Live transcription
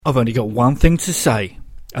I've only got one thing to say,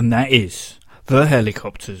 and that is, the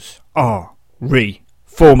Hellacopters are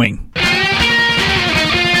reforming.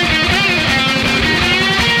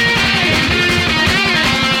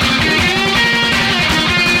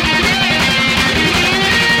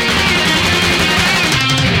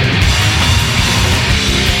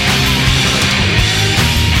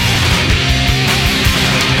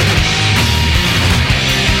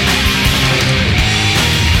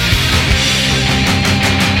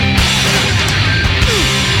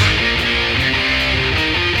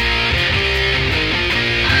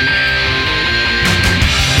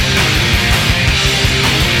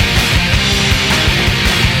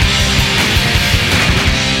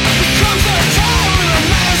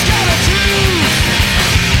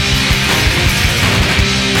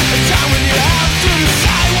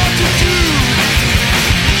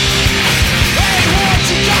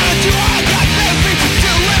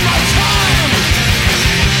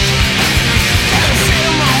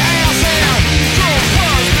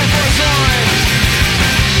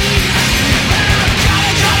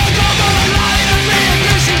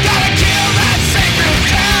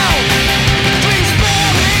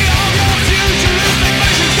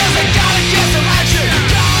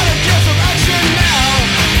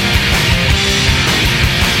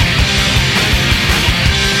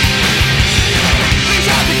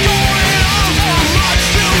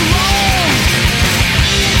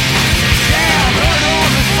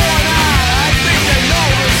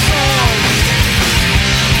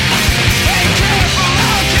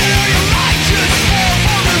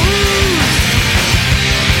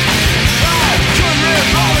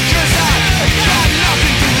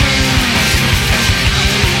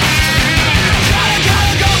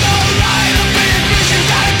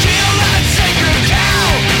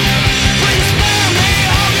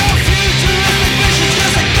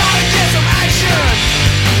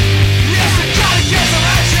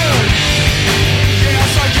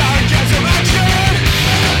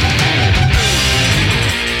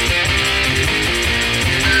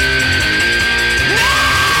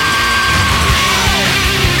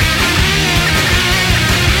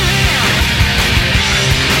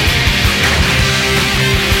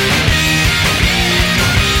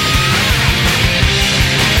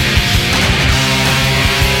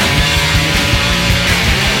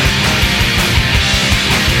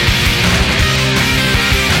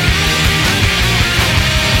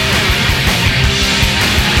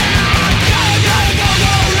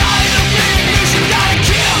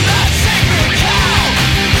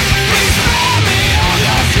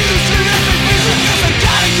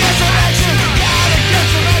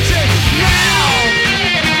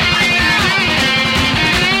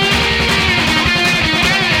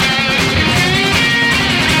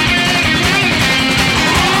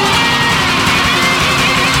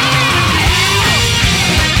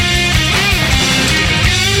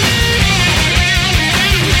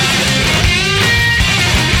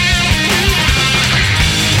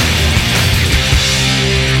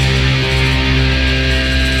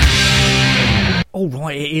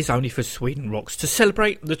 Only for Sweden Rocks to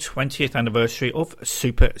celebrate the 20th anniversary of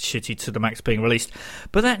Super Shitty to the Max being released,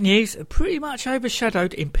 but that news pretty much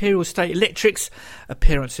overshadowed Imperial State Electric's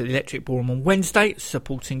appearance at the Electric Ballroom on Wednesday,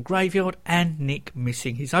 supporting Graveyard, and Nick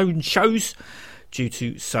missing his own shows due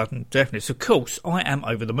to sudden deafness. Of course, I am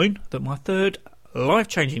over the moon that my third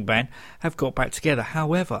life-changing band have got back together.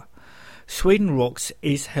 However, Sweden Rocks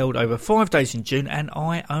is held over 5 days in June, and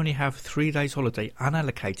I only have 3 days holiday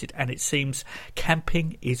unallocated, and it seems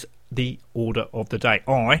camping is the order of the day.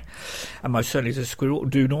 I, and most certainly as a squirrel,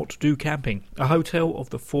 do not do camping. A hotel of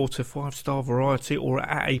the 4 to 5 star variety, or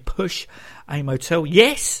at a push, a motel,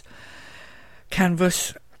 yes.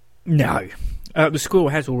 Canvas, no. The squirrel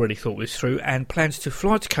has already thought this through and plans to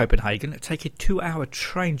fly to Copenhagen, take a 2-hour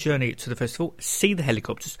train journey to the festival, see the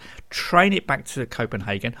Hellacopters, train it back to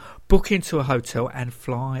Copenhagen, book into a hotel and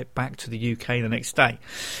fly back to the UK the next day.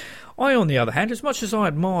 I, on the other hand, as much as I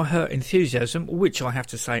admire her enthusiasm, which I have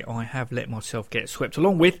to say I have let myself get swept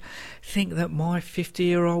along with, think that my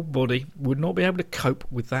 50-year-old body would not be able to cope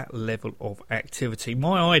with that level of activity.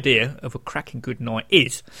 My idea of a cracking good night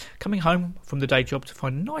is coming home from the day job to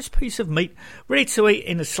find a nice piece of meat ready to eat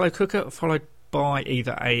in a slow cooker, followed by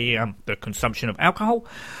either the consumption of alcohol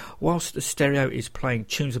whilst the stereo is playing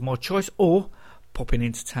tunes of my choice, or popping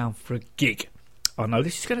into town for a gig. I know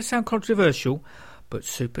this is going to sound controversial, but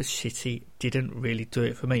Super Shitty didn't really do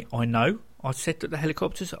it for me. I know I said that the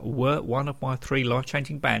Hellacopters were one of my 3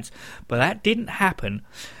 life-changing bands, but that didn't happen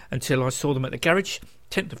until I saw them at the Garage,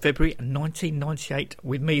 10th of February 1998,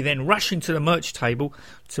 with me then rushing to the merch table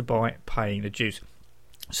to buy Paying the Dues.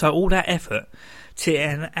 So all that effort to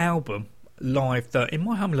an album live that, in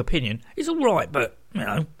my humble opinion, is alright, but,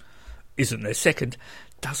 isn't their second,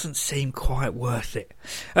 doesn't seem quite worth it.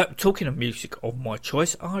 Talking of music of my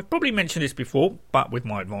choice, I've probably mentioned this before, but with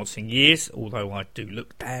my advancing years, although I do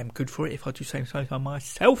look damn good for it if I do say so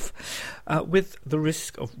myself, with the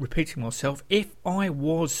risk of repeating myself, if I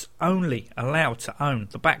was only allowed to own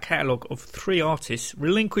the back catalogue of 3 artists,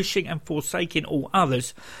 relinquishing and forsaking all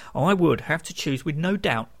others, I would have to choose with no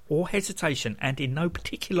doubt or hesitation, and in no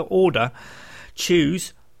particular order,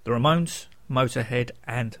 choose the Ramones, Motörhead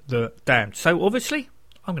and the Damned. So obviously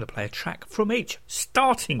I'm going to play a track from each,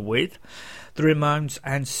 starting with the Ramones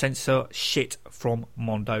and Censor Shit from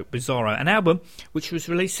Mondo Bizarro, an album which was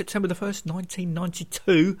released September the 1st,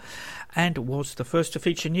 1992, and was the first to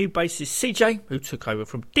feature new bassist CJ, who took over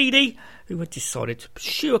from Dee Dee, who had decided to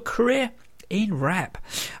pursue a career in rap.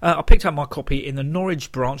 I picked up my copy in the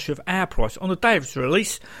Norwich branch of Our Price on the day of its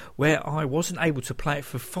release, where I wasn't able to play it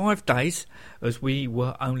for 5 days, as we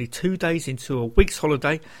were only 2 days into a week's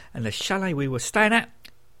holiday, and the chalet we were staying at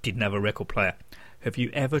didn't have a record player. Have you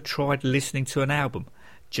ever tried listening to an album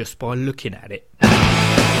just by looking at it? Simply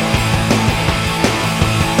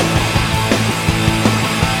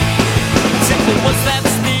what's that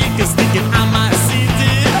sneaker sticking on my CD?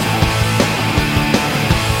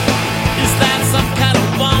 Is that some kind of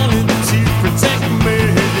warning to protect me?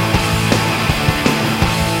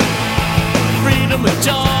 Freedom of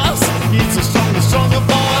choice needs a stronger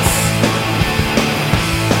voice.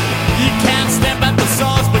 You can't step at the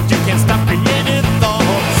source, but you can stop creating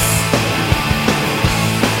thoughts.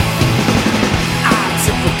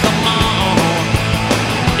 Simple, come on,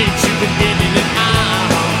 ain't you been getting it out?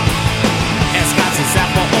 Ask God's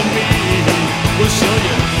example on me, we'll show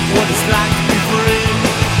you what it's like to be free.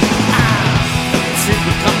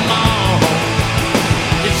 Simple, come on,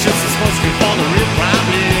 it's just a smoke screen for the real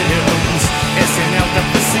problems. SNL got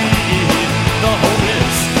the seed, the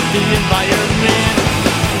homeless, the environment.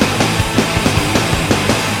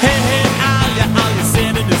 All you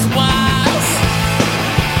senators wise,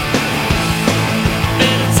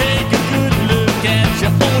 better take a good look at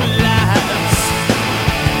your own lives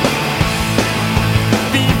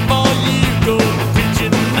before you go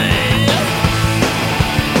preaching man.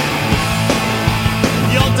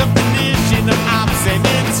 Your definition of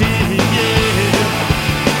obscenity, yeah.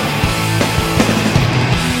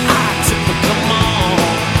 Come on,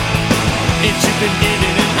 ain't you been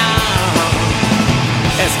getting it out?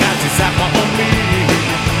 Ask God's example on me,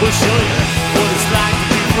 we'll show you what it's like to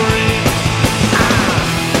be free.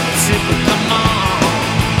 Simple, come on,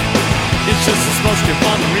 it's just a smoke screen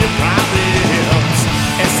for the real problems.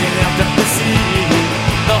 SNL to proceed,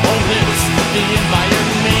 the homeless, the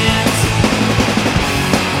environment.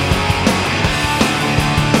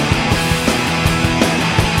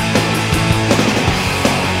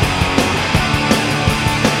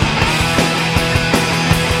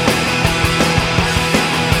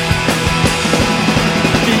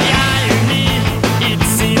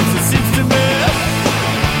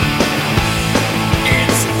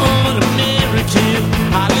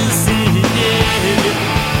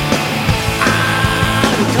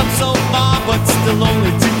 Still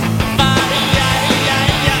only to fight,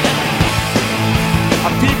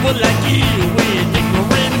 people like you with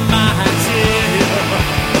ignorant minds, yeah.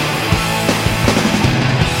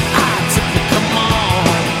 Simply come on,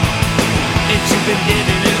 ain't you been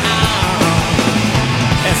getting it out?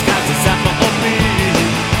 Ask God's example on me,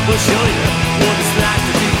 we'll show you what it's like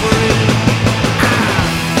to be free.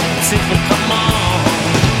 Simply come on,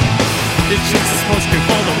 it's just a smoke screen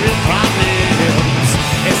for the real problems.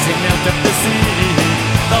 SNL to proceed,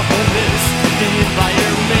 the homeless, the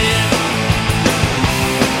environment.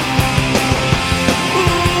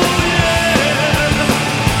 Ooh, yeah.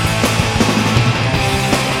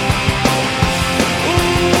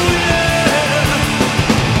 Ooh, yeah.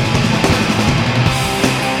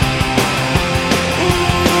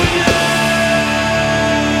 Ooh, yeah.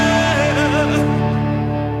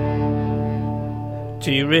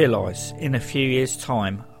 Do you realise in a few years'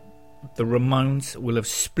 time the Ramones will have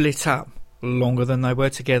split up longer than they were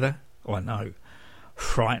together? Oh, I know.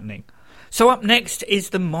 Frightening. So up next is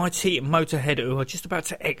the mighty Motörhead, who are just about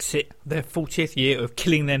to exit their 40th year of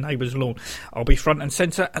killing their neighbour's lawn. I'll be front and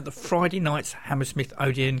centre at the Friday night's Hammersmith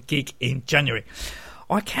Odeon gig in January.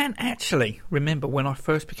 I can actually remember when I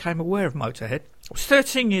first became aware of Motörhead. I was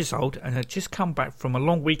 13 years old and had just come back from a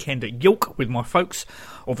long weekend at York with my folks,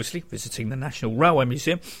 obviously visiting the National Railway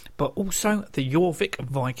Museum, but also the Jorvik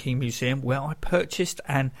Viking Museum, where I purchased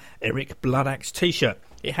an Eric Bloodaxe t-shirt.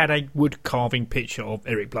 It had a wood carving picture of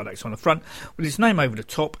Eric Bloodaxe on the front, with his name over the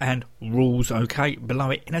top and Rules OK below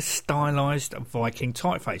it in a stylised Viking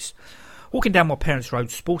typeface. Walking down my parents' road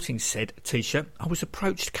sporting said t-shirt, I was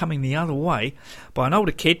approached coming the other way by an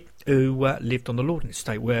older kid who lived on the Lorden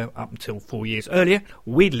estate where, up until 4 years earlier,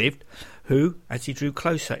 we'd lived, who, as he drew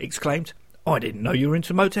closer, exclaimed, I didn't know you were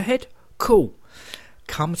into Motörhead. Cool.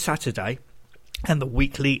 Come Saturday, and the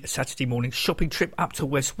weekly Saturday morning shopping trip up to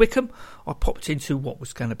West Wickham, I popped into what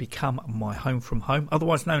was going to become my home from home,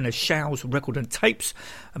 otherwise known as Show's Record and Tapes,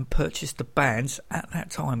 and purchased the band's, at that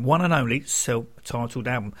time, one and only self-titled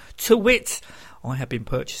album. To wit, I have been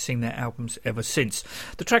purchasing their albums ever since.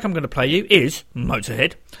 The track I'm going to play you is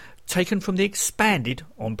Motörhead, taken from the expanded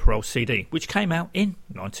On Parole CD, which came out in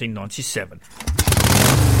 1997.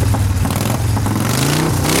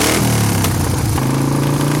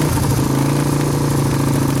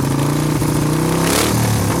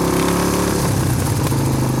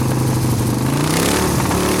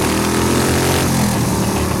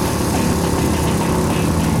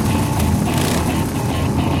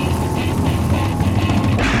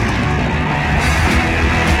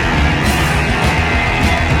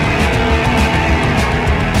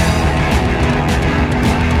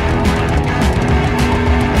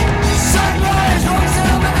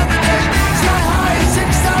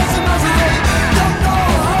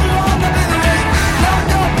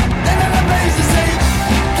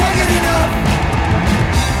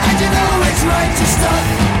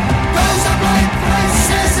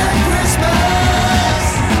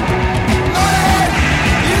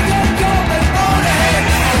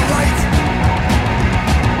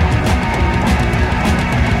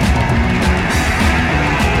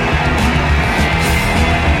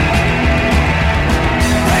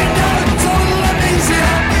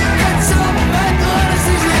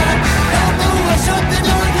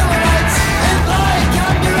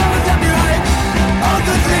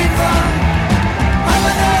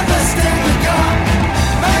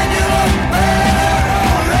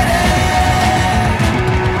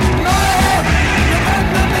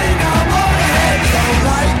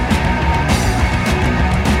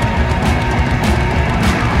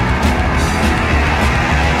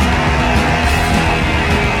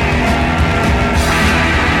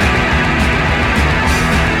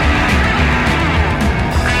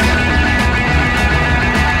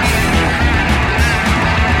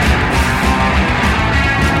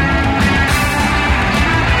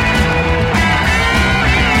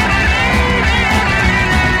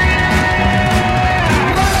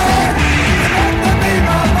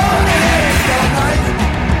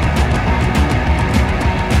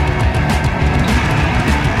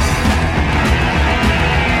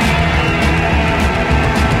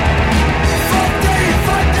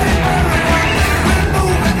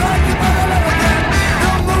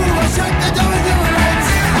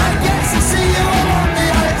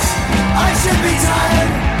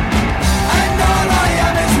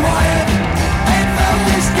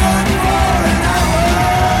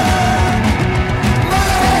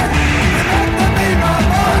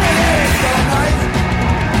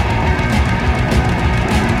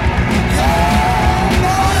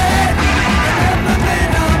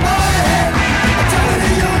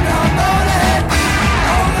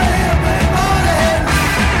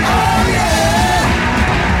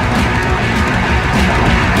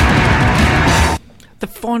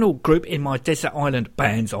 Final group in my desert island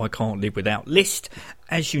bands I can't live without list,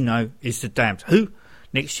 as you know, is the Damned, who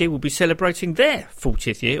next year will be celebrating their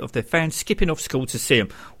 40th year of their fans skipping off school to see them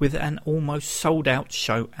with an almost sold out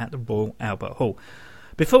show at the Royal Albert Hall.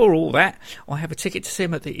 Before all that, I have a ticket to see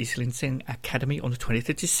them at the Islington Academy on the 20th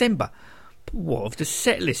of December. But what of the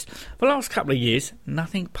set list? For the last couple of years,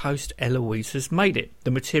 nothing post-Eloise has made it. The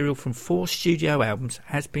material from 4 studio albums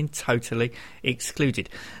has been totally excluded.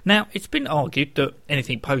 Now, it's been argued that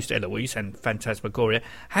anything post-Eloise and Phantasmagoria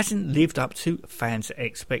hasn't lived up to fans'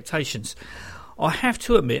 expectations. I have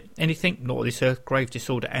to admit, anything Not This Earth, Grave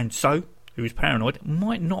Disorder and So, who is Paranoid,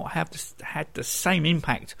 might not have had the same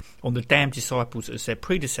impact on the Damned disciples as their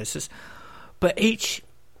predecessors, but each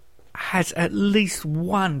has at least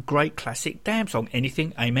one great classic Damned song.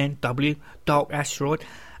 Anything, Amen, W, Dark Asteroid,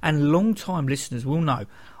 and long-time listeners will know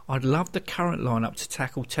I'd love the current lineup to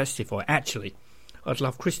tackle Testify. Actually, I'd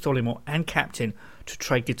love Chris Dollimore and Captain to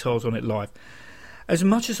trade guitars on it live. As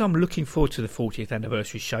much as I'm looking forward to the 40th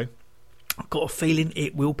anniversary show, I've got a feeling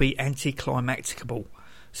it will be anticlimacticable.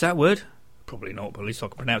 Is that a word? Probably not, but at least I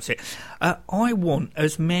can pronounce it. I want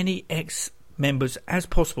as many ex-members as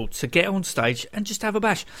possible to get on stage and just have a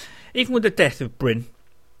bash. Even with the death of Bryn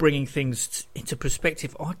bringing things into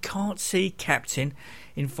perspective, I can't see Captain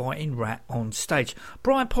inviting Rat on stage.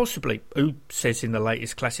 Brian possibly, who says in the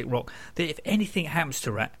latest classic rock that if anything happens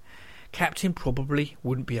to Rat, Captain probably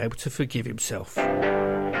wouldn't be able to forgive himself.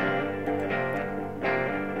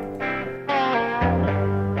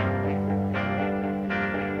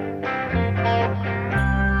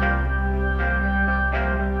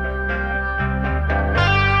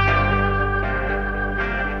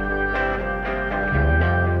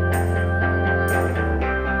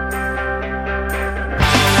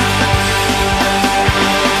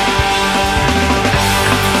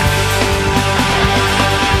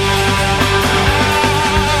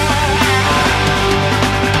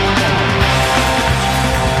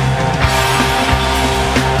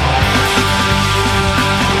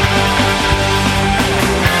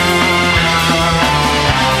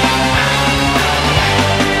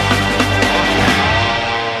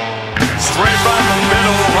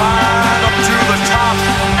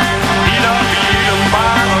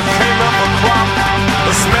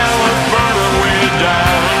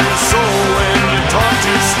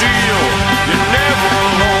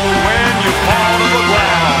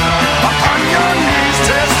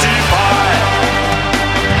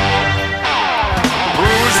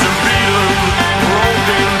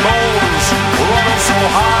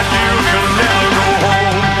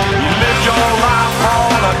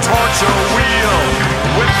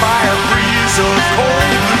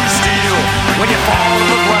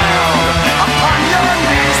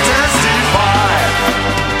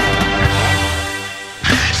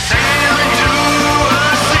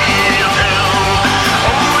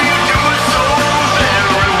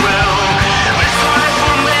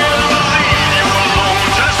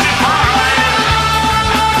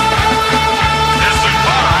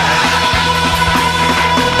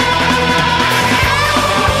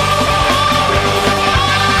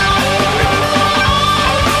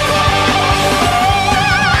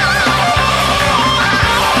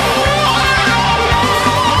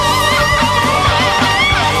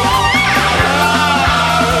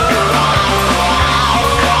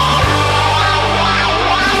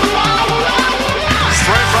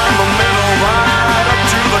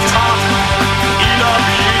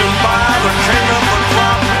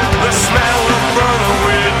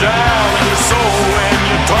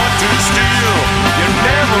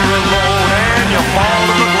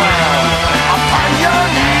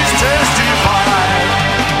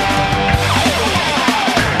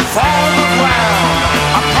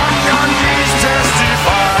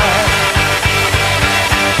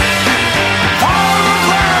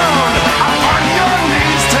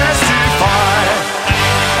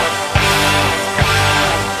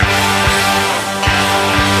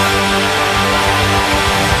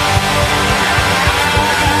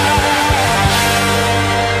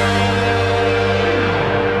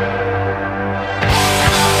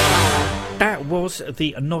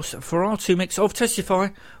 The Nosferatu mix of Testify,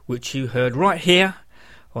 which you heard right here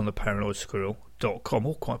on the ParanoidSquirrel.com,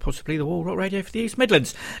 or quite possibly the Wall Rock Radio for the East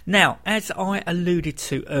Midlands. Now, as I alluded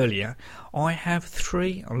to earlier, I have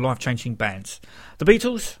 3 life-changing bands: the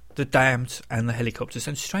Beatles, the Damned and the Hellacopters,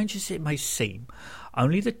 and strange as it may seem,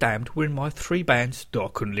 only the Damned were in my 3 bands that I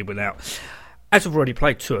couldn't live without. As I've already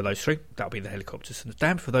played 2 of those 3, that'll be the Hellacopters and the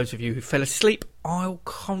Damned. For those of you who fell asleep, I'll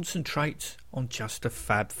concentrate on just the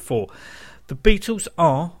Fab 4. The Beatles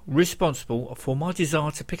are responsible for my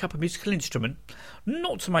desire to pick up a musical instrument,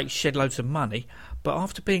 not to make shed loads of money, but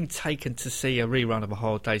after being taken to see a rerun of A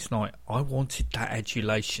Hard Day's Night, I wanted that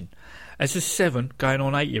adulation. As a 7 going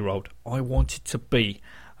on 8-year-old, I wanted to be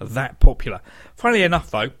that popular. Funnily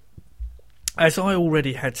enough though, as I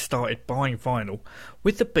already had started buying vinyl,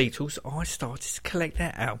 with the Beatles I started to collect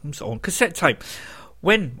their albums on cassette tape.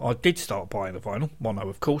 When I did start buying the vinyl, mono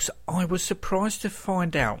of course, I was surprised to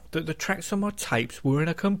find out that the tracks on my tapes were in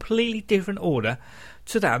a completely different order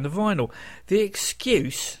to that on the vinyl. The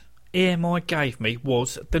excuse EMI gave me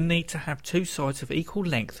was the need to have 2 sides of equal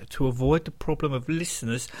length to avoid the problem of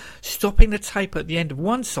listeners stopping the tape at the end of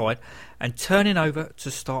one side and turning over to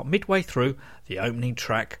start midway through the opening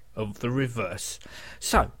track of the reverse.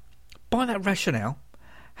 So, by that rationale,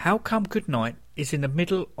 How Come Goodnight is in the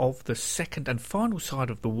middle of the second and final side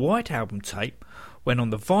of the White Album tape, when on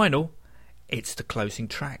the vinyl, it's the closing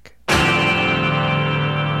track.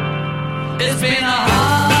 It's been a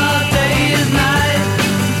hard day's night,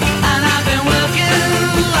 and I've been working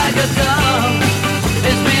like a dog.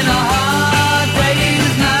 It's been a hard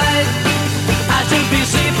day's night, I should be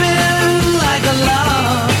sleeping like a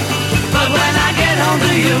log. But when I get home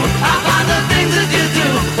to you, I find the things that you do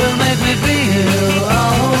will make me feel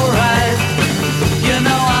alright. You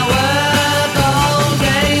know I work all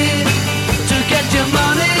day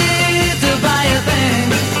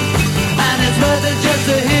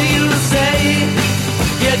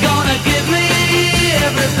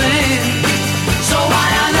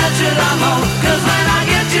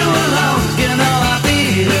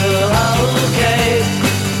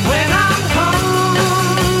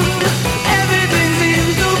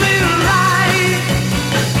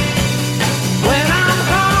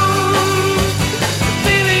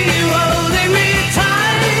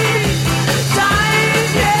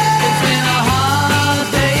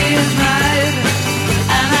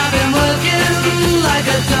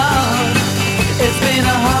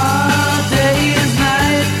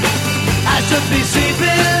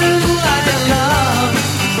sleeping like a love.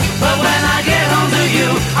 But when I get home to you,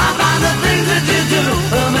 I find the things that you do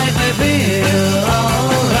will make me feel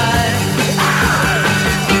alright.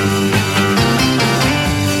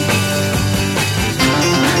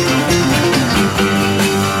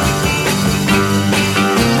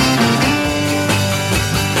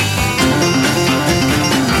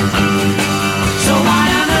 So why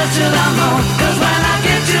on earth should I moan? 'Cause when I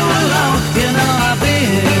get you alone, you know I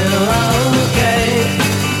feel okay.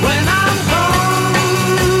 When I'm home,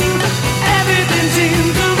 everything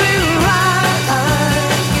seems to be right.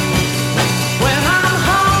 When I'm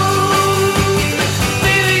home,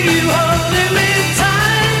 feeling you holding me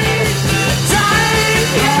tight, tight.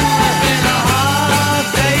 Yeah, it's been a hard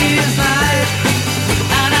day's night,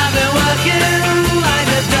 and I've been working like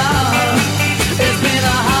a dog. It's been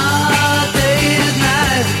a hard day's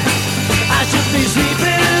night. I should be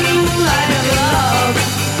sleeping like a love,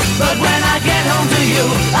 but when I get home to you,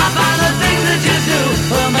 I find the things that you do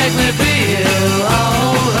will make me feel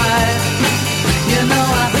alright. You know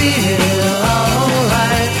I feel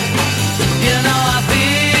alright. You know I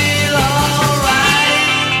feel alright.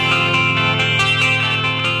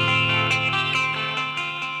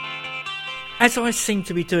 As I seem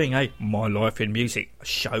to be doing a My Life in Music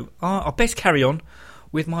show, I best carry on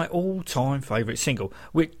with my all-time favourite single,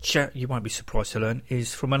 which you won't be surprised to learn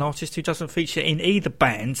is from an artist who doesn't feature in either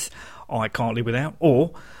bands I Can't Live Without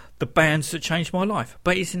or the bands that changed my life,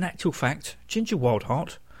 but is in actual fact Ginger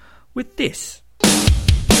Wildheart with this.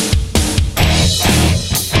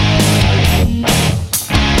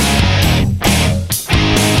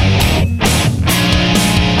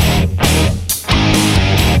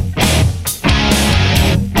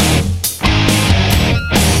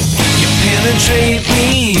 Penetrate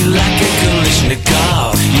me like a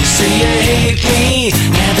Kalashnikov. You say you hate me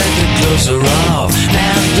now that the gloves are off.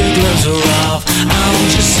 Now the gloves are off, I'm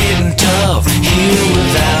just sitting tough here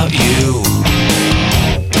without you.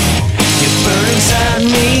 You burn inside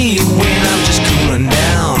me when I'm just cooling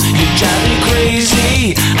down. You drive me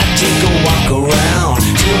crazy. I take a walk around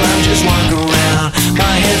till I'm just walking around.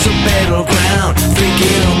 My head's a battleground,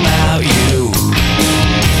 thinking about you.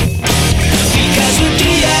 Because we're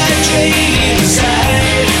dehydrated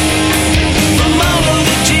inside from all of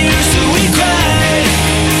the tears that we cried,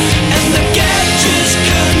 and the gap just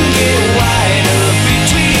couldn't get wider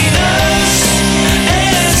between us,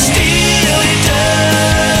 and still it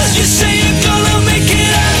does. You say you're gonna make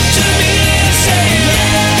it up to me and say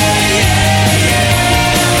yeah, yeah, yeah.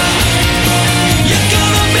 You're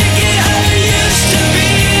gonna make it how it used to be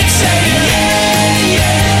and say yeah,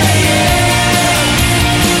 yeah, yeah.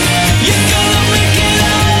 You're gonna make it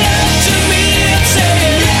all up to me and say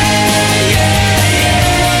yeah, yeah, yeah.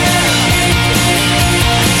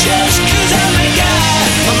 Just 'cause I'm a guy,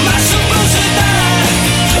 am I supposed to die?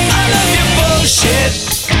 I love your bullshit.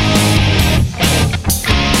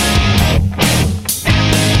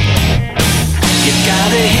 You got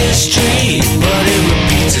a history, but it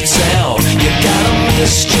repeats itself. You got a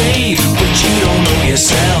mystery, but you don't know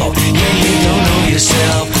yourself. Yeah, you don't know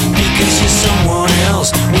yourself because you're someone else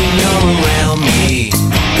when you're around me.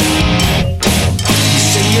 You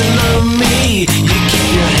say you love me, you keep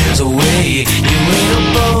your hands away. You ain't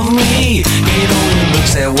above me, it only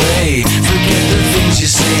looks that way. Forget the things you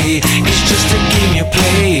say, it's just a game you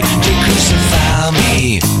play to crucify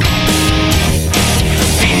me.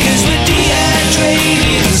 Because we're dehydrated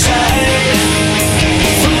inside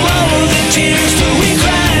from all of the tears that we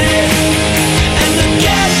cried, and the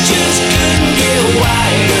gap just couldn't get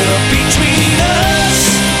wider between us,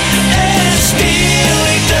 and still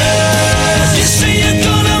it does. You say you're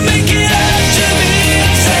gonna make it up to me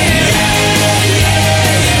and say yeah, yeah,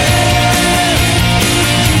 yeah.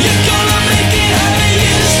 You're gonna make it how it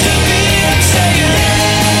used to be and say yeah,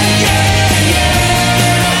 yeah, yeah.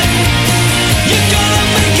 You're gonna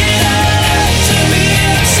make it all up to me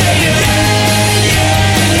and say yeah, yeah,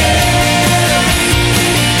 yeah.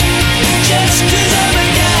 Just 'cause I'm a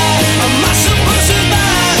guy, am I supposed to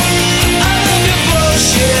buy? I love your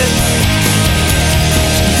bullshit.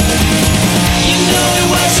 You know it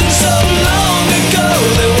wasn't so long ago,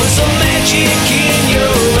 there was some magic in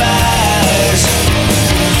your eyes.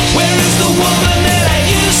 Where is the woman that I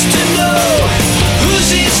used to know? Who's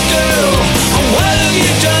this girl? And what have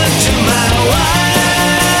you done to my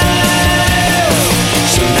wife?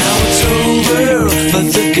 So now it's over for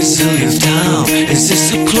the gazillionth time. Is this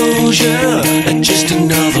a closure or just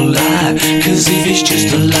another lie? 'Cause if it's just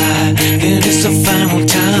a lie, then it's the final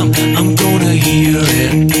time I'm gonna hear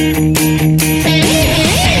it.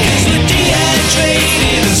 Because we're dehydrated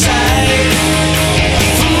inside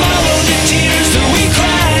from all of the tears that we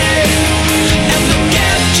cried, and the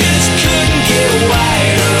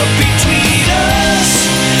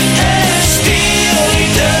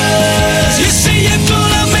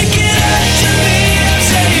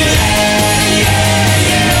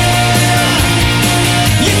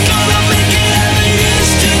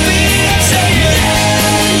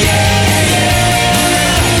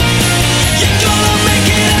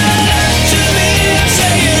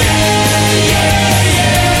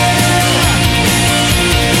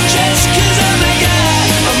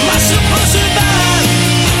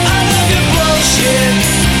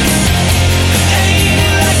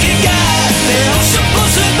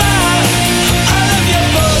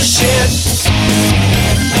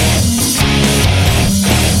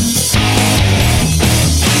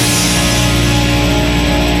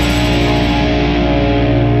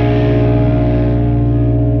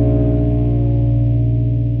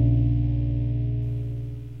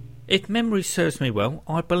memory serves me well,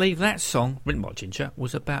 I believe that song, written by Ginger,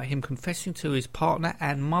 was about him confessing to his partner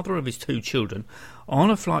and mother of his 2 children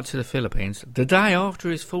on a flight to the Philippines the day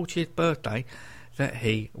after his 40th birthday that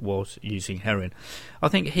he was using heroin. I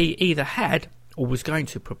think he either had or was going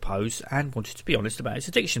to propose and wanted to be honest about his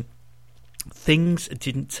addiction. Things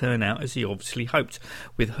didn't turn out as he obviously hoped,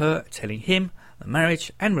 with her telling him the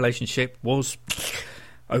marriage and relationship was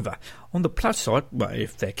over. On the plus side, well,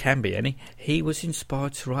 if there can be any, he was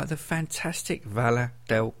inspired to write the fantastic Valle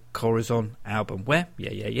del Corazon album where,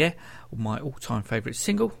 my all-time favourite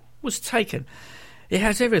single was taken. It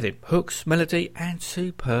has everything, hooks, melody and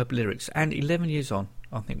superb lyrics, and 11 years on,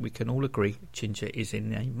 I think we can all agree Ginger is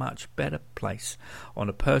in a much better place on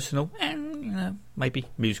a personal and maybe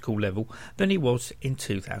musical level than he was in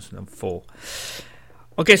 2004.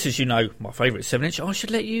 I guess, as you know, my favourite 7-inch, I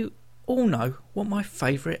should let you all know what my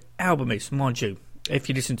favourite album is. Mind you, if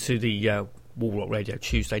you listen to the Wall Rock Radio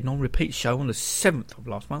Tuesday non-repeat show on the 7th of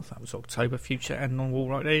last month, that was October, future and non-Wall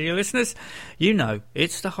Rock Radio listeners, you know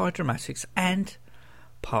it's the Hydromatics and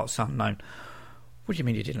Parts Unknown. What do you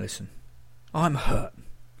mean you didn't listen? I'm hurt.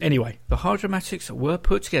 Anyway, the Hydromatics were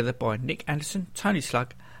put together by Nick Anderson, Tony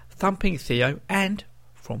Slug, Thumping Theo and,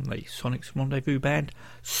 from the Sonics Rendezvous band,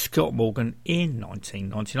 Scott Morgan in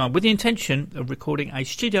 1999, with the intention of recording a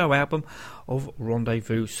studio album of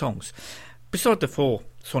Rendezvous songs. Beside the 4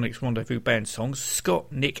 Sonics Rendezvous band songs,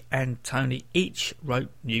 Scott, Nick and Tony each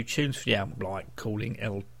wrote new tunes for the album, like Calling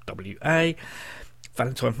LWA,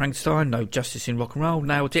 Valentine Frankenstein, No Justice in Rock and Roll,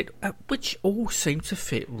 Nailed It, which all seemed to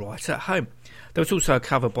fit right at home. There was also a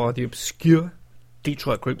cover by the obscure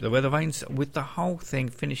Detroit group The Weathervanes, with the whole thing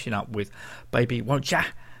finishing up with Baby Won't Ya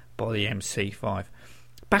by the MC5.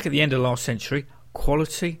 Back at the end of the last century,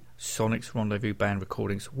 quality Sonics Rendezvous band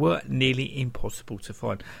recordings were nearly impossible to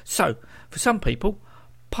find. So, for some people,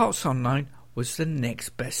 Parts Unknown was the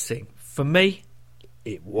next best thing. For me,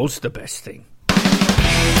 it was the best thing.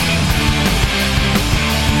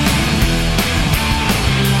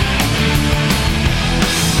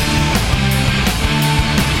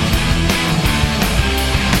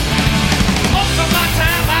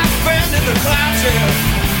 In the clouds here,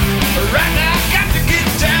 right now I got to get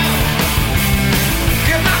down,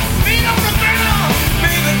 get my feet on the ground.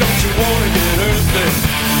 Baby, don't you wanna get earthly?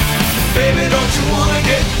 Baby, don't you wanna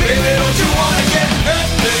get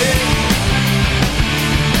earthly?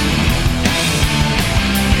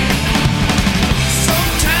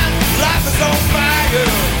 Sometimes life is on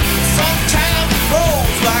fire, sometimes it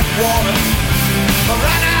rolls like water, but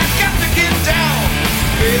right now I got to get down.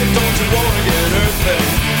 Baby, don't you wanna get earthly?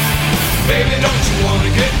 Baby, don't you wanna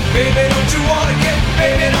get, baby, don't you wanna get,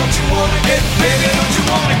 baby, don't you wanna get, baby, don't you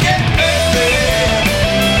wanna get, baby.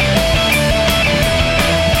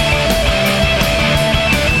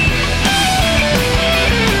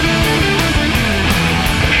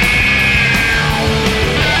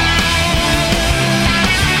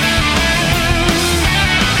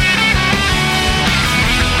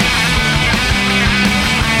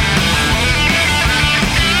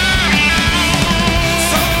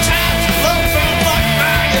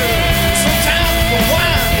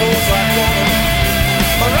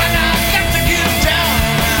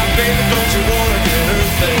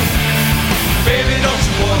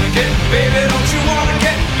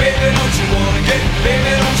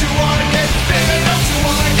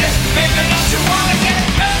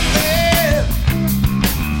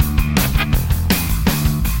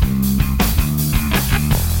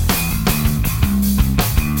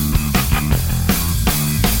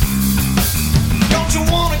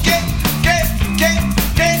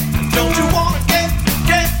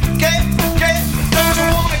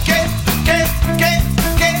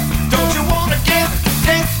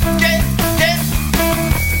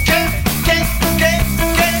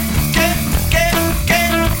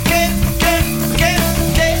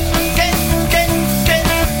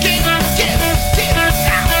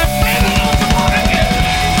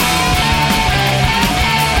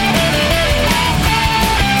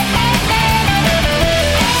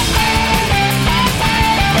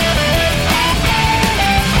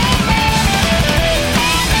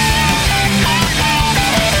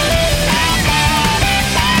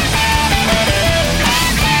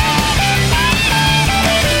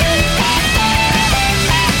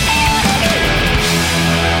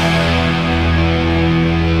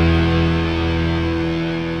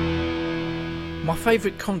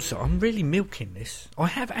 Favourite concert, I'm really milking this. I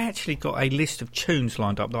have actually got a list of tunes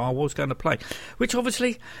lined up that I was going to play, which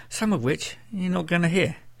obviously, some of which you're not going to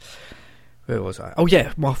hear. Where was I? Oh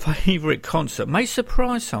yeah, my favourite concert may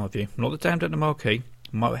surprise some of you. Not the Damned at the Marquee,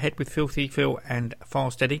 Motörhead with Filthy Phil and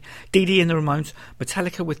Fast Eddie, Dee Dee and the Ramones,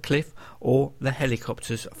 Metallica with Cliff, or the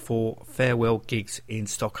Hellacopters for farewell gigs in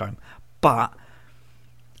Stockholm. But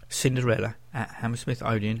Cinderella at Hammersmith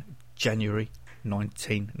Odeon, January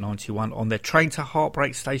 1991, on their Train to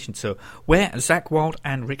Heartbreak Station tour, where Zakk Wylde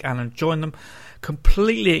and Rick Allen joined them,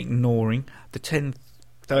 completely ignoring the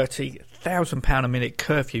 £10,000 a minute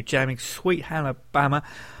curfew, jamming Sweet Alabama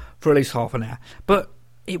for at least half an hour. But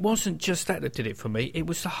it wasn't just that did it for me, it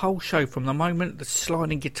was the whole show, from the moment the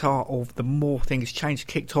sliding guitar of The More Things Change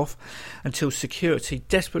kicked off until security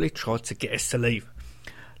desperately tried to get us to leave.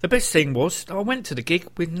 The best thing was that I went to the gig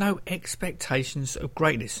with no expectations of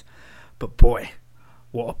greatness. But boy,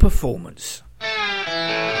 what a performance.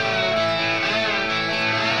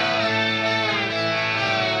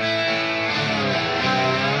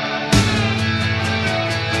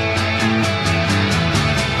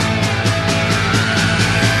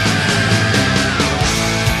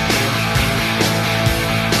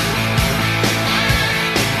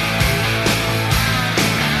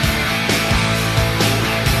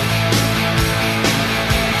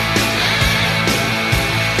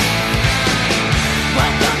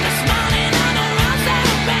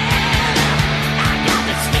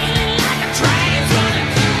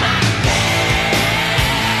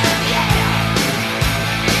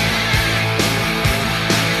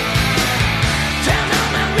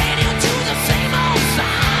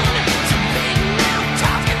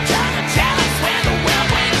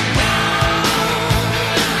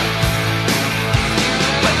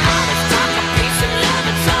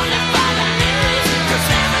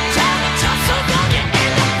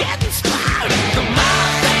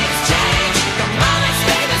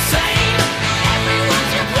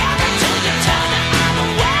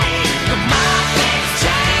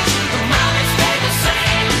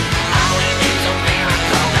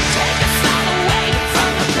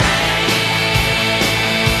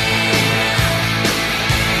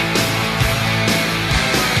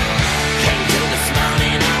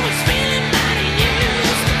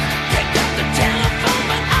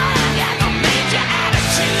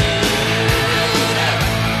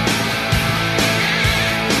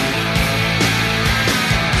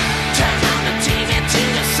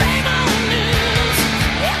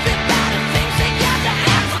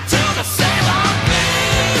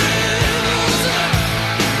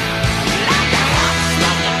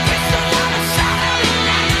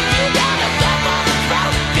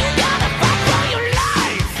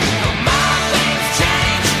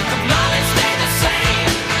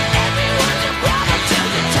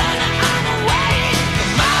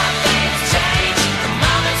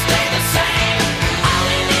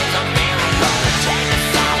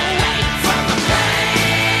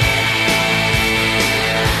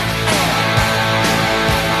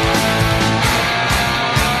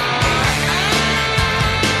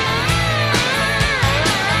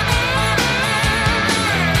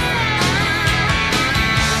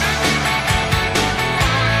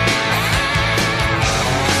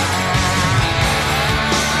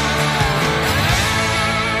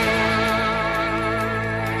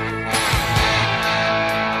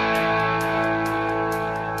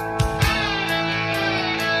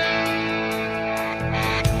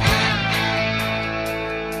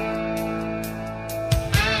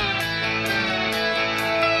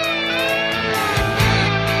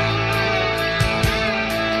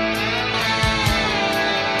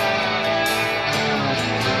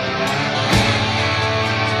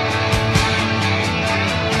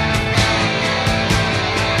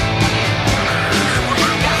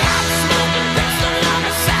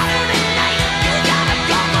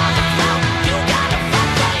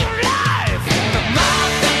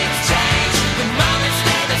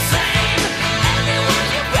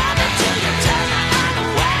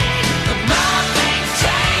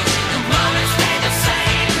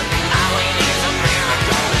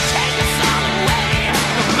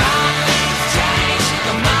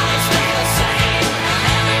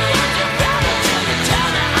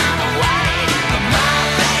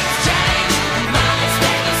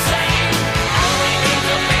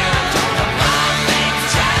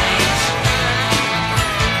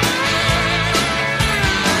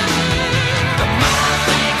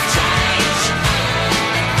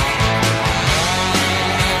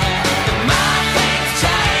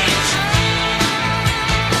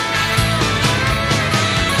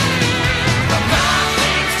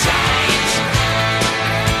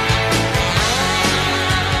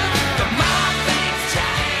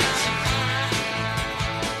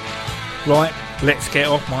 Right, let's get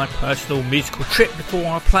off my personal musical trip before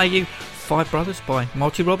I play you Five Brothers by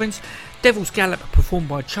Marty Robbins. Devil's Gallop performed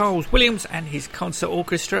by Charles Williams and his concert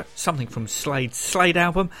orchestra, something from Slade's Slade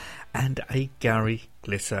album, and a Gary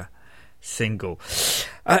Glitter single.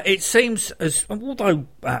 It seems as although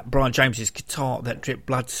Brian James's Guitar That Drip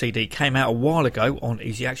Blood CD came out a while ago on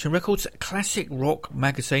Easy Action Records, Classic Rock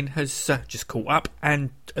magazine has just caught up,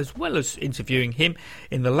 and as well as interviewing him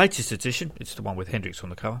in the latest edition, it's the one with Hendrix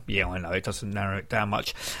on the cover, yeah I know, it doesn't narrow it down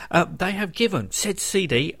much, they have given said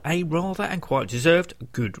CD a rather and quite deserved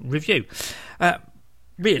good review.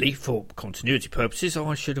 Really, for continuity purposes,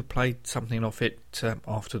 I should have played something off it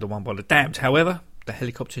after the one by the Damned. However, the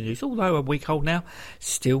helicopter news, although a week old now,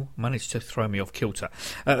 still managed to throw me off kilter.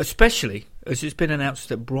 Especially as it's been announced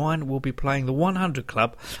that Brian will be playing the 100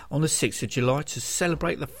 Club on the 6th of July to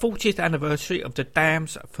celebrate the 40th anniversary of the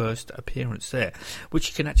Damned's first appearance there, which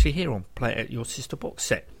you can actually hear on Play It At Your Sister box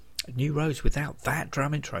set. New Rose without that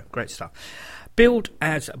drum intro. Great stuff. Billed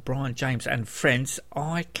as Brian James and Friends,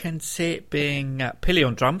 I can see it being Pilly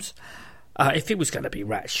on drums. If it was going to be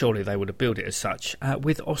Rat, surely they would have billed it as such,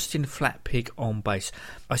 with Austin Flatpig on bass.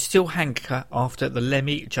 I still hanker after the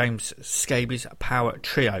Lemmy James Scabies power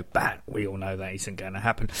trio, but we all know that isn't going to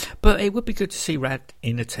happen. But it would be good to see Rat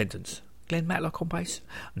in attendance. Glenn Matlock on bass?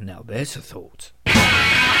 Now there's a thought.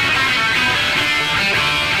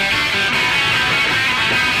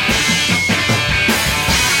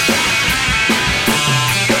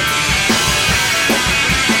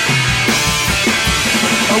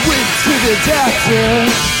 I went to the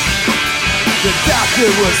doctor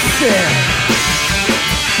was sick.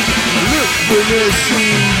 Look for this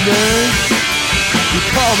nurse, you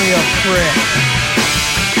call me a prick.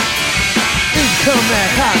 In come that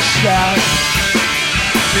hot shot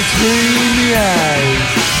between the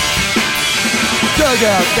eyes. Dug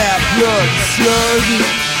out that blood slug,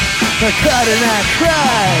 I cut and I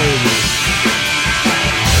cried.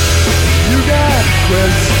 You got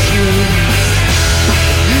questions,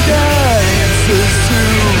 you got answers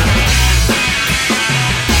too.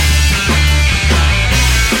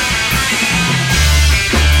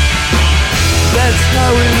 That's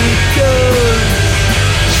how it goes,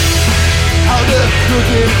 how the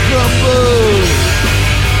cookie crumbles.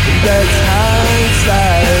 That's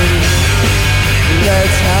hindsight,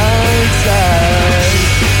 that's hindsight,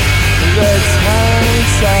 that's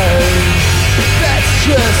hindsight. That's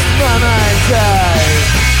just my mind's eye.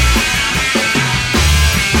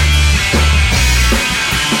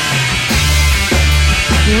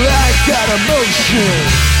 I got emotion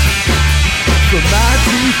for my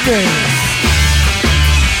defense.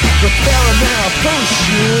 Prepare a now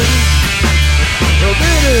potion of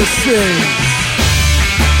innocence.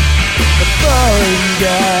 A foreign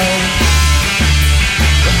guy,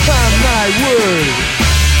 upon my word.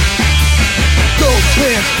 Gold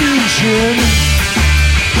transfusion,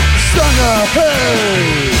 sung a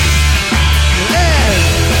herd. And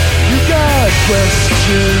you got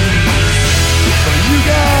questions, you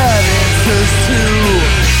got answers too.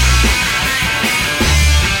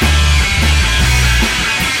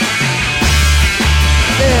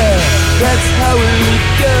 Yeah, that's how it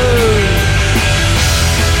goes,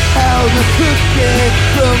 how the cookie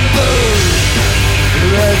crumbles.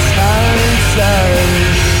 That's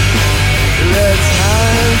hindsight, that's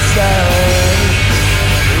hindsight,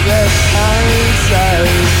 that's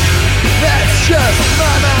hindsight. That's just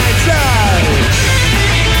my mind's eye.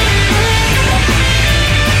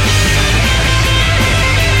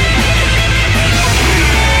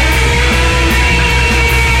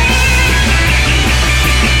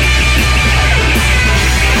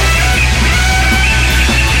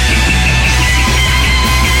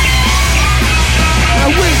 I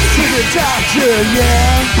went to the doctor,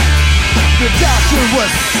 yeah. The doctor was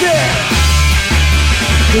sick.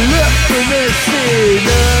 Look for me,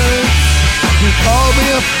 sinners. You call me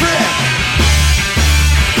a prick.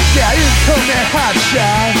 Yeah, you come that hot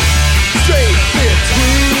shot straight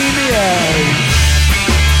between the eyes.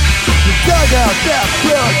 You dug out that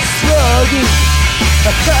blood slug.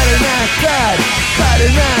 I cried and I cried, cried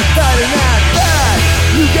and I cried and I cried.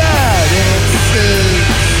 You got answers,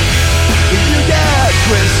 you got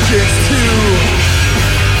questions too.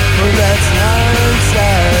 Well, that's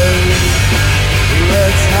hindsight,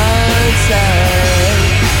 that's hindsight,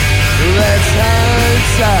 that's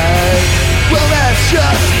hindsight. Well, that's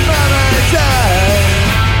just my mind's eye.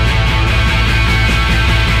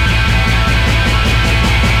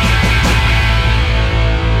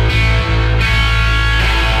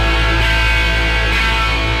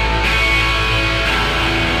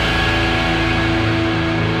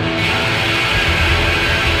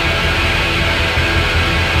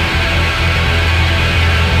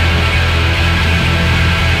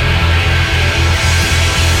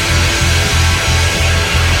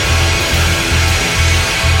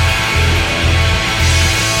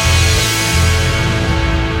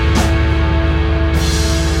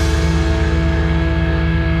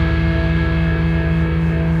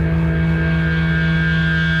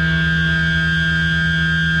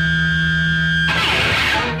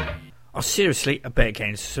 I seriously bet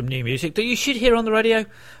against some new music that you should hear on the radio,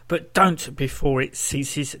 but don't before it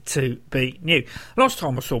ceases to be new. Last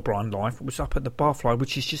time I saw Brian live was up at the Barfly,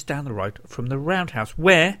 which is just down the road from the Roundhouse,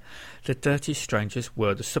 where the Dirty Strangers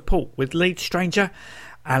were the support, with lead stranger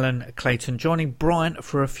Alan Clayton joining Brian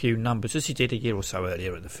for a few numbers, as he did a year or so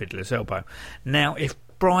earlier at the Fiddler's Elbow. Now, if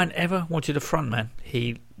Brian ever wanted a frontman,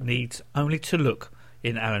 he needs only to look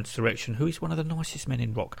in Alan's direction, who is one of the nicest men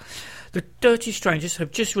in rock. The Dirty Strangers have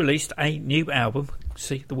just released a new album,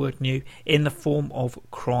 see the word new, in the form of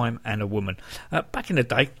Crime and a Woman. Back in the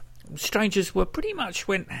day, Strangers were pretty much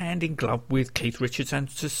went hand in glove with Keith Richards and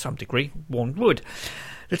to some degree Warren Wood.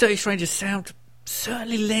 The Dirty Strangers sound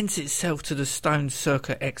certainly lends itself to the Stones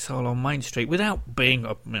circa Exile on Main Street without being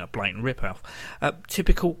a blatant rip-off.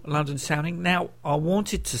 Typical London sounding. Now, I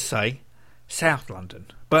wanted to say South London,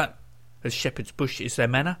 but as Shepherd's Bush is their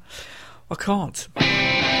manner, I can't.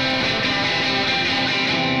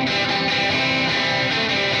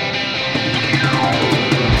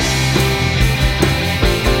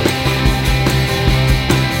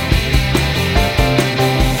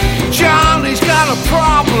 Johnny's got a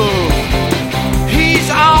problem. He's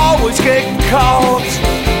always getting caught.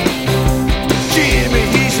 Jimmy,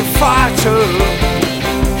 he's a fighter.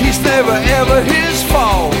 He's never ever his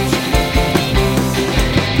fault.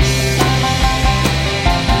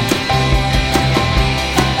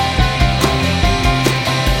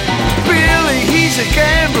 He's a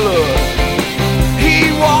gambler,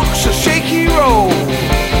 he walks a shaky road.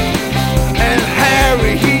 And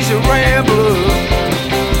Harry, he's a rambler,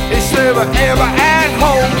 it's never ever at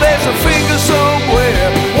home. There's a finger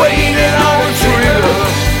somewhere, waiting on a trigger.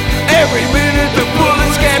 Every minute the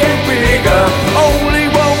bullets getting bigger.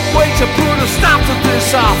 Only one way to put a stop to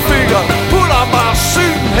this, I figure. Put on my suit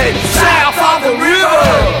and head south of the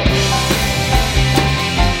river.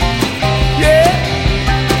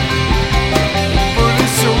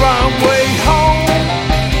 The wrong way home,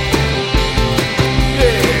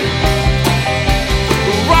 yeah,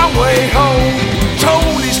 the wrong way home.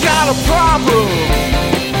 Tony's got a problem,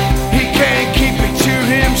 he can't keep it to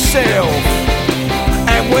himself.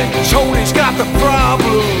 And when Tony's got the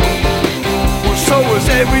problem, well, so is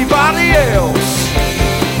everybody else.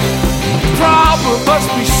 Problem must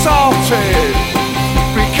be sorted,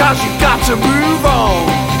 because you've got to move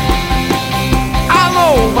on. I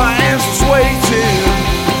know my answer's waiting,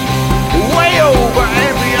 way over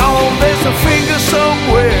and beyond. There's a finger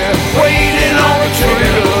somewhere, waiting on a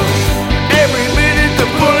trigger. Every minute the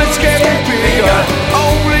bullets getting bigger.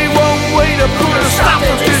 Only one way to put a stop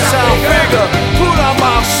to this, I figure. Put on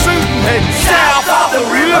my suit and head south of the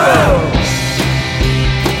river.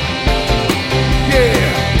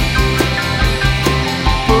 Yeah,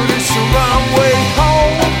 but it's the wrong way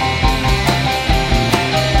home.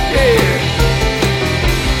 Yeah,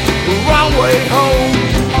 the wrong way home.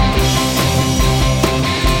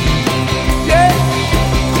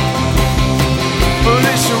 But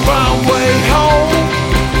it's the wrong way home.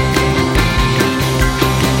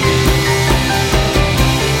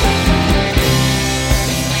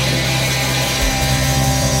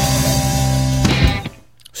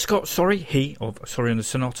 Scott Sorry, he of Sorry and The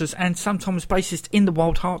Sinatras, and sometimes bassist in the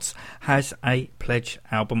Wildhearts, has a pledge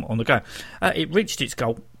album on the go. It reached its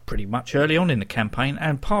goal pretty much early on in the campaign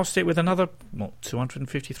and passed it with another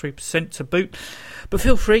 253% to boot, but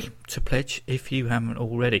feel free to pledge if you haven't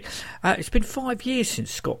already. It's been 5 years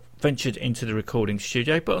since Scott ventured into the recording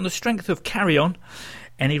studio, but on the strength of Carry On,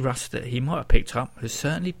 any rust that he might have picked up has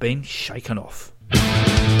certainly been shaken off.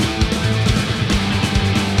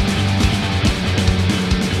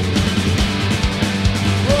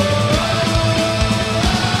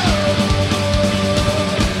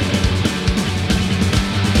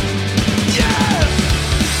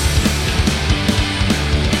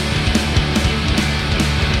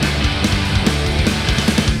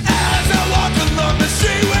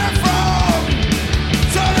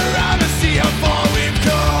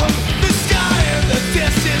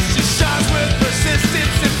 Persistent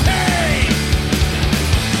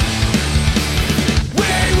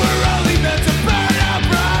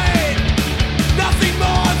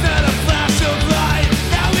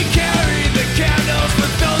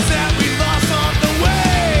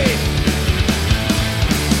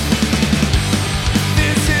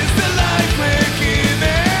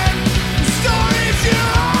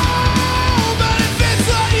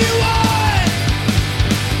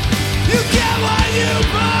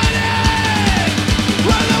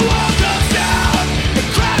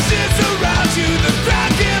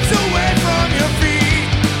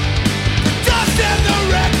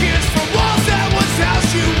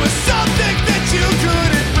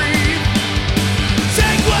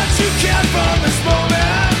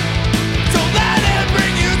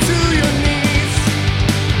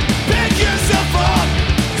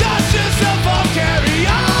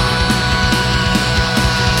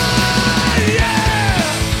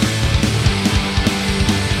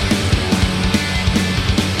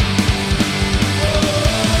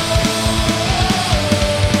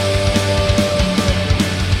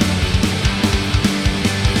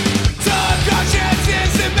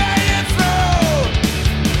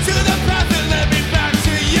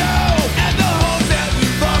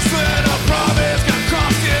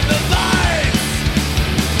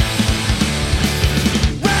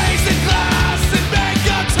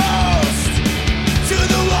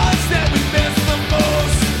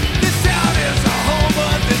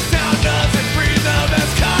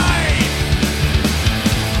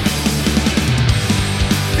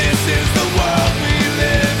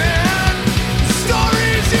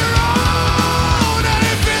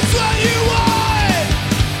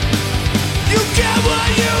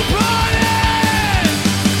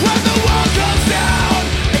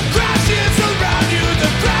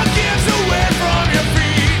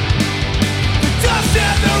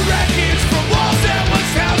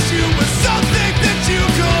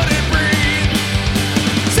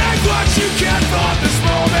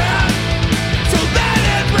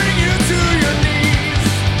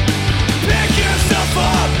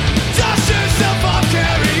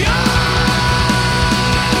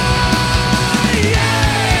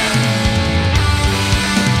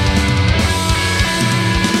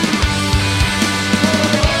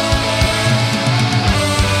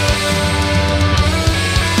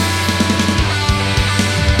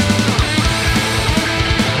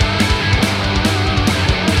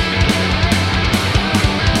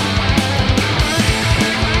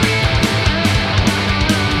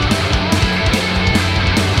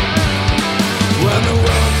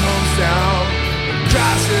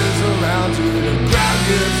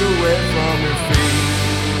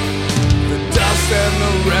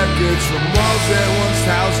wreckage from walls that once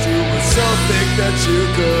housed you was so thick that you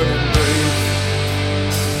couldn't breathe.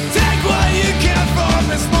 Take what you can from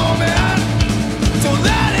this moment. Don't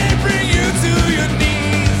let it bring you to your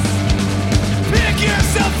knees. Pick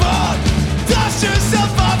yourself up, dust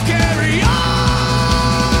yourself off, carry on.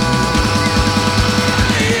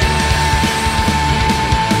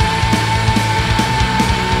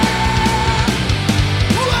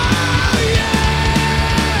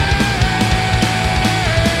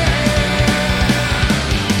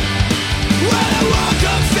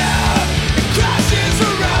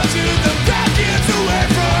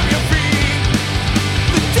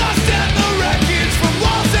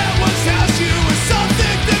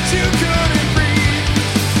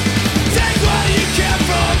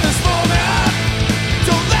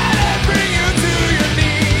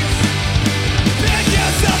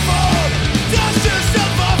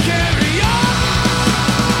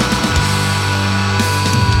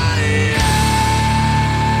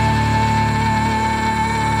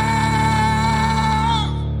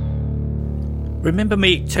 Remember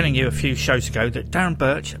me telling you a few shows ago that Darren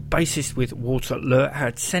Birch, bassist with Walter Lure,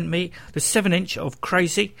 had sent me the 7-inch of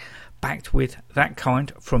Crazy, backed with That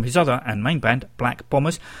Kind, from his other and main band, Black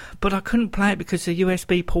Bombers, but I couldn't play it because the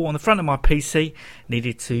USB port on the front of my PC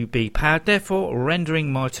needed to be powered, therefore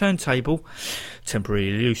rendering my turntable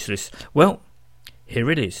temporarily useless. Well,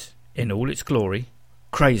 here it is, in all its glory.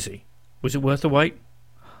 Crazy. Was it worth the wait?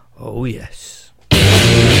 Oh yes.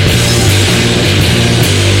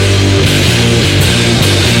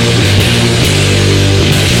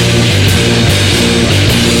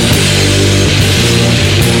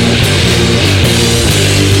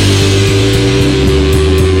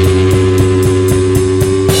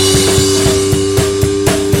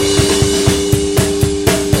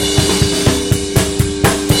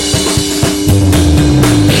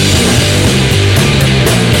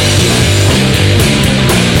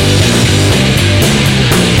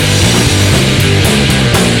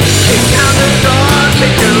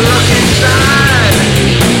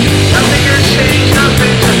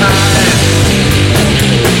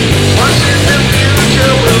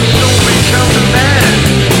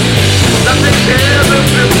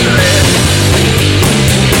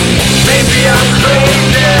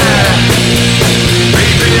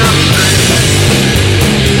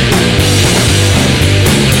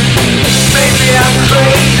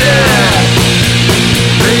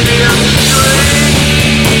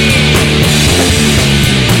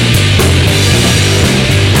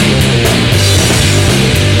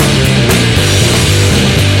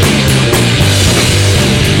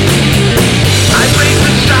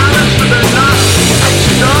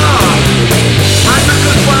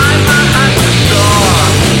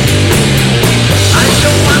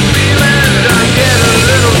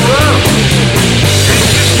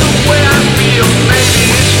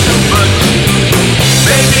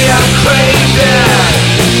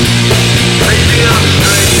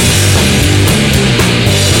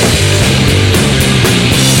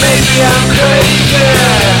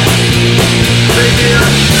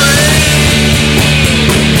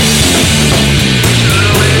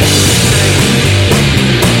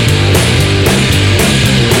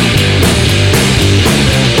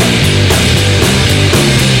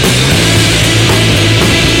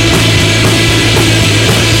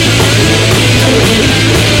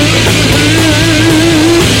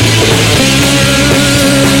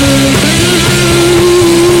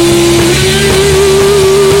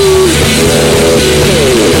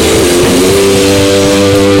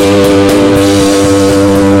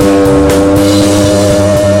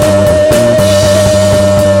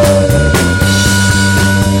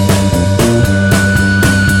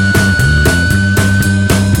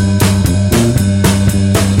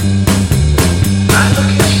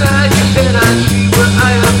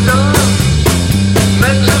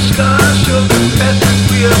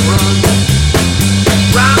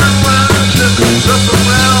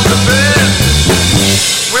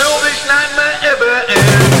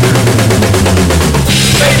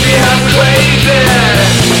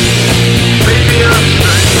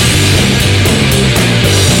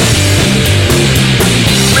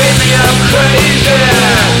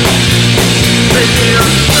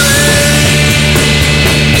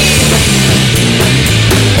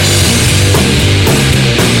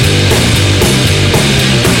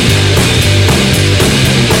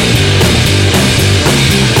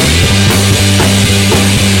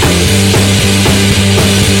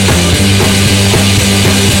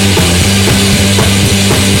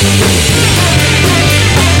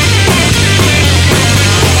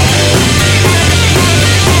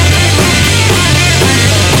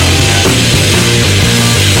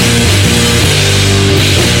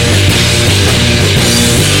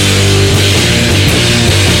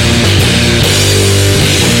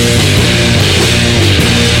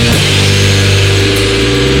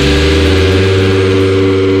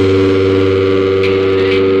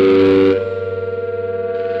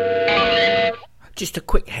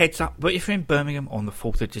 heads up, but if you're in Birmingham on the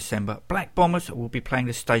 4th of December, Black Bombers will be playing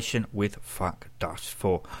the station with Fuck Dust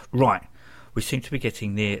 4. Right, we seem to be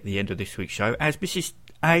getting near the end of this week's show, as Mrs.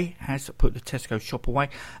 A has put the Tesco shop away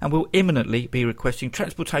and will imminently be requesting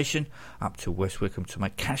transportation up to West Wickham to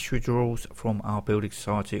make cash withdrawals from our building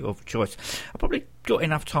society of choice. I've probably got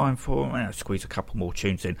enough time for squeeze a couple more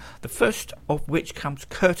tunes in, the first of which comes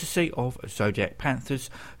courtesy of Zodiac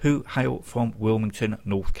Panthers, who hail from Wilmington,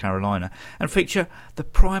 North Carolina, and feature the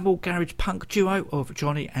Primal Garage Punk duo of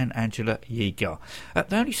Johnny and Angela Yeager.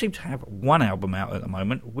 They only seem to have one album out at the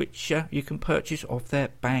moment, which you can purchase off their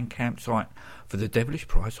Bandcamp site for the devilish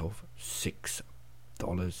price of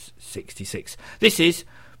 $6.66. This is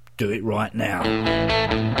Do It Right Now.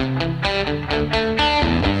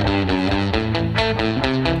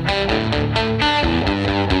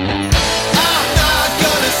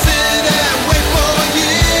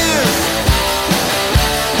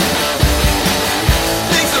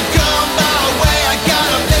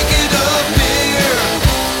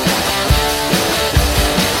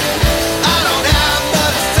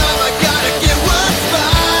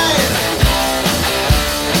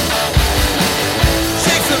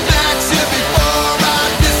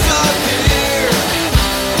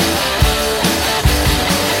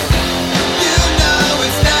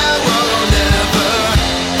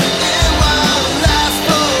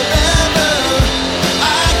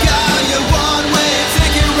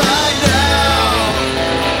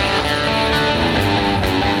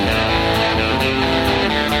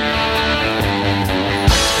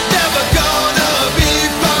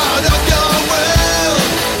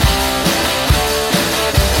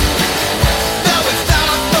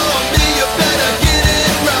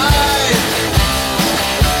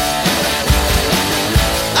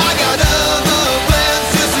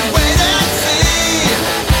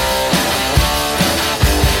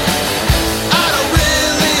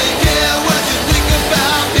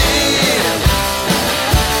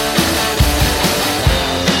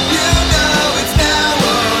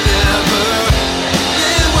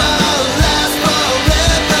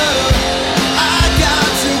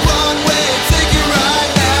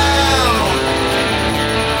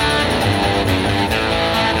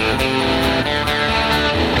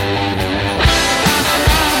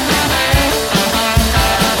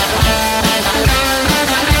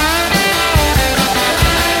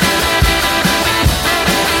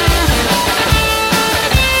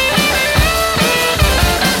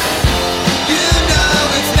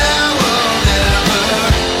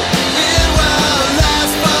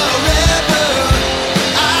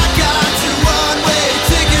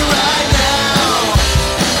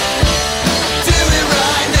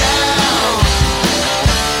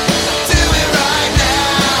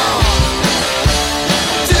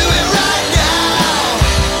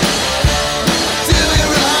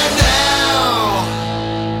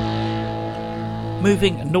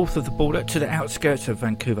 Moving north of the border to the outskirts of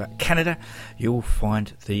Vancouver, Canada, you'll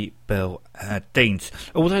find the Beladeans.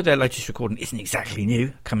 Although their latest recording isn't exactly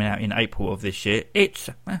new, coming out in April of this year, it's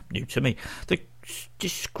new to me. They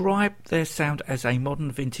describe their sound as a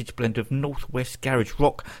modern vintage blend of northwest garage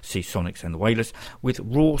rock, see Sonics and the Wailers, with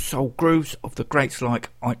raw soul grooves of the greats like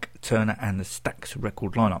Ike Turner and the Stax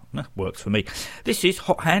record lineup. Works for me. This is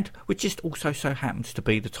Hot Hand, which just also so happens to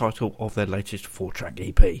be the title of their latest 4-track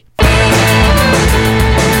EP. The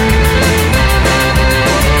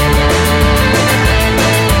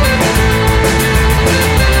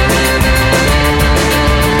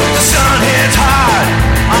sun hits hard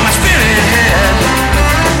on my spinning head.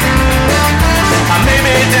 I may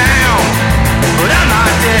be down, but I'm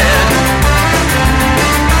not dead.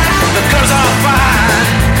 The girls are fine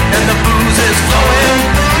and the booze is flowing.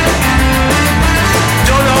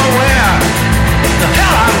 Don't know where the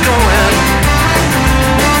hell I'm going.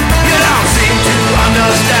 You don't seem to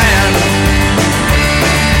understand.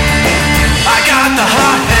 I got the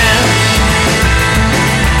hot hand.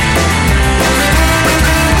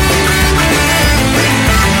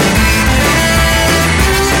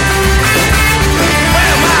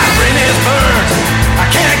 Well, my brain is burned. I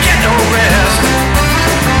can't get no rest.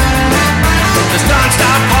 This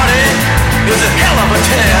non-stop party is a hell of a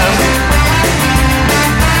test.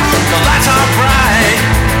 The lights are bright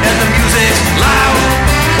and the music's loud.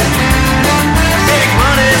 Big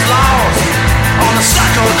money's lost on the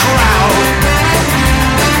sucker crowd.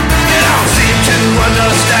 You don't seem to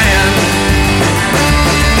understand.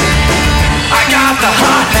 I got the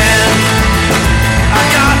hot hand. I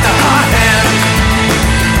got the hot hand.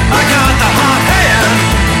 I got the hot hand.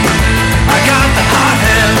 I got the hot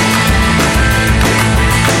hand.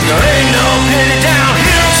 There ain't no pity down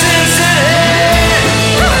here.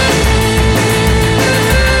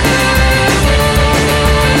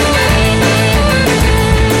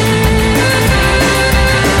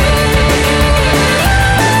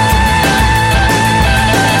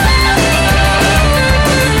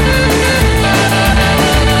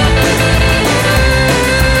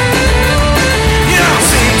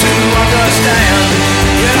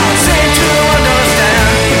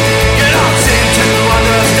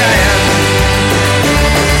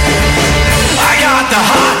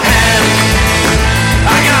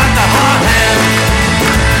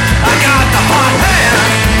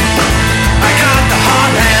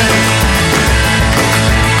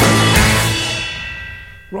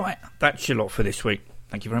 Right, that's your lot for this week.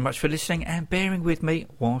 Thank you very much for listening and bearing with me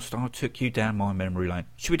whilst I took you down my memory lane.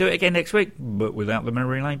 Should we do it again next week, but without the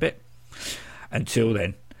memory lane bit? Until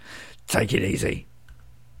then, take it easy.